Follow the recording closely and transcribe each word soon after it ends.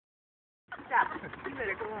You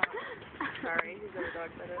better go on. Sorry, his other dog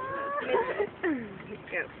better.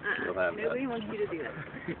 Go. Nobody wants you to do that.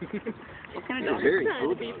 What kind of dog is Trying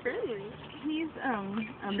to be friendly. He's, I'm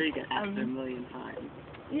sure you get asked a million times.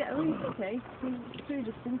 yeah, well, he's okay. He's pretty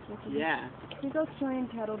distinctive. Yeah. He's Australian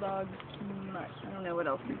cattle dog much. I don't know what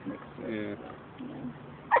else he's mixed with. Yeah. Yeah.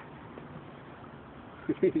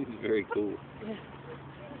 He's very cool. Yeah.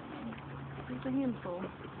 He's a handful.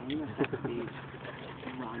 I'm gonna have to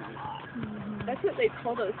run a lot. Mm-hmm. That's what they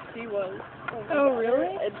told us she was. Oh, really?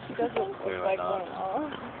 And she doesn't look Clearly like not. one at all.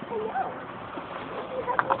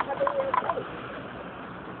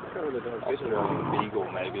 Kind of the dog fish around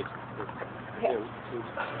beagle, maybe.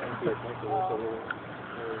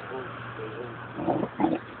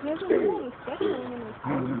 He has a little of speckling in his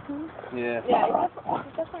face, too. Yeah. Yeah,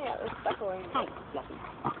 he's definitely got a speckling.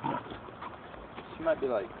 She might be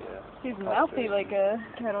like, He's mouthy like a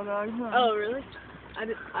cattle dog, huh? Oh, really?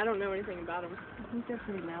 I don't know anything about him. I think they're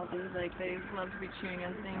pretty mouthy. Like, they love to be chewing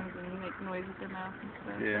on things and make noise with their mouth and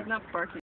stuff. Yeah. Like, not barking.